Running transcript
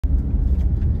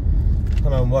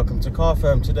Hello and welcome to Car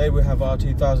Firm. Today we have our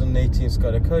 2018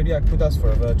 Skoda Kodiaq with us for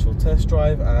a virtual test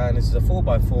drive, and this is a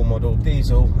 4x4 model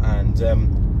diesel, and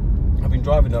I've been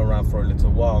driving it around for a little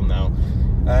while now.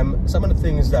 Some of the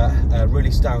things that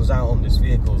really stands out on this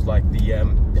vehicle is like the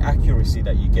accuracy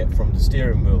that you get from the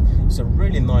steering wheel. It's a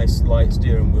really nice light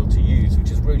steering wheel to use, which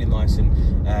is really nice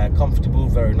and comfortable,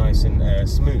 very nice and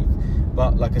smooth.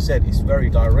 But like I said, it's very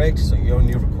direct, so it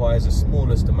only requires the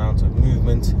smallest amount of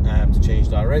movement to change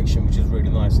direction, which is really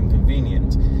nice and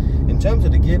convenient. In terms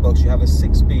of the gearbox, you have a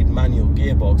 6-speed manual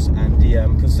gearbox,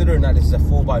 and considering that this is a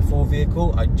 4x4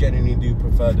 vehicle, I genuinely do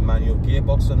prefer the manual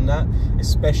gearbox on that,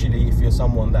 especially if you're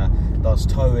someone that does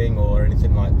towing or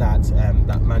anything like that.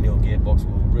 That manual gearbox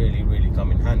will really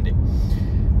come in handy.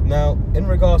 Now, in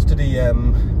regards to the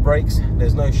brakes,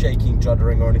 there's no shaking,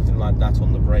 juddering or anything like that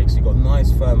on the brakes. You've got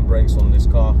nice firm brakes on this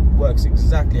car, works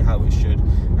exactly how it should,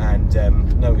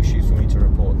 and no issues for me to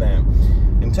report there.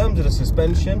 In terms of the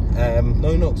suspension,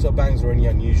 no knocks or bangs or any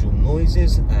unusual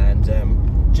noises,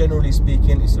 and generally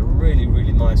speaking, it's a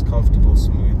really nice, comfortable,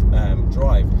 smooth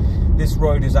drive. This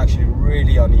road is actually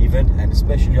really uneven, and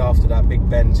especially after that big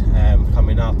bend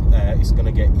coming up, it's going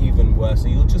to get even worse. So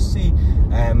you'll just see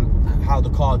how the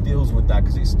car deals with that,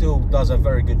 because it still does a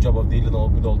very good job of dealing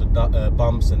with all the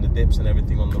bumps and the dips and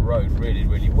everything on the road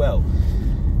really well.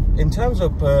 In terms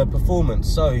of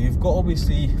performance, so you've got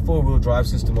obviously 4-wheel drive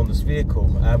system on this vehicle,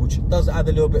 which does add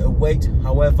a little bit of weight.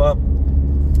 However,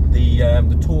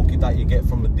 the torque that you get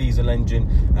from the diesel engine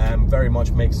very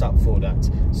much makes up for that.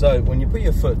 So when you put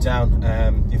your foot down,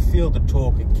 you feel the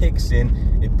torque, it kicks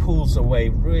in, it pulls away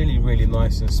really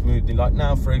nice and smoothly. Like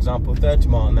now, for example, 30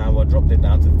 miles an hour, I dropped it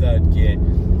down to 3rd gear,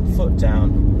 foot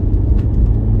down,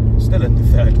 still in the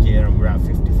 3rd gear, and we're at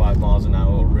 55 miles an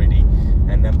hour already.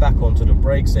 And then back onto the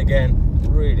brakes again,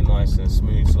 really nice and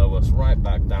smooth, slow us right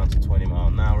back down to 20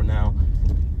 miles an hour now.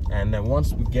 And then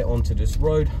once we get onto this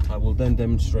road, I will then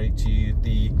demonstrate to you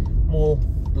the more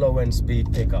low-end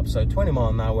speed pickup. So 20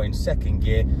 miles an hour in 2nd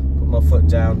gear, put my foot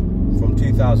down from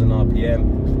 2000 RPM.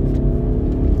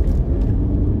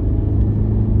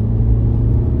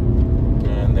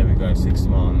 And there we go, 60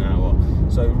 miles an hour.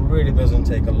 So it really doesn't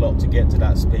take a lot to get to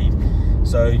that speed.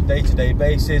 So day-to-day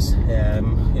basis,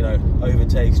 you know,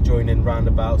 overtakes, joining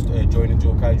roundabouts, joining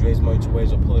dual carriageways,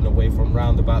 motorways, or pulling away from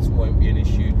roundabouts won't be an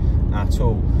issue at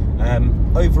all.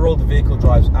 Overall, the vehicle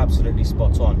drives absolutely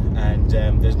spot on, and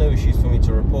there's no issues for me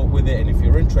to report with it. And if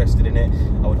you're interested in it,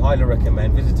 I would highly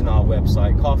recommend visiting our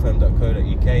website,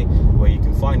 carfirm.co.uk, where you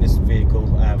can find this vehicle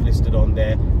listed on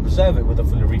there. Reserve it with a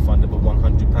fully refundable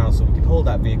 £100, so we can hold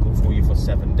that vehicle for you for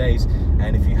 7 days.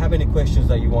 And if you have any questions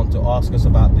that you want to ask us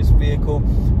about this vehicle,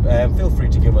 feel free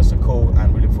to give us a call,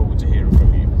 and we look forward to hearing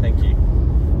from you. Thank you.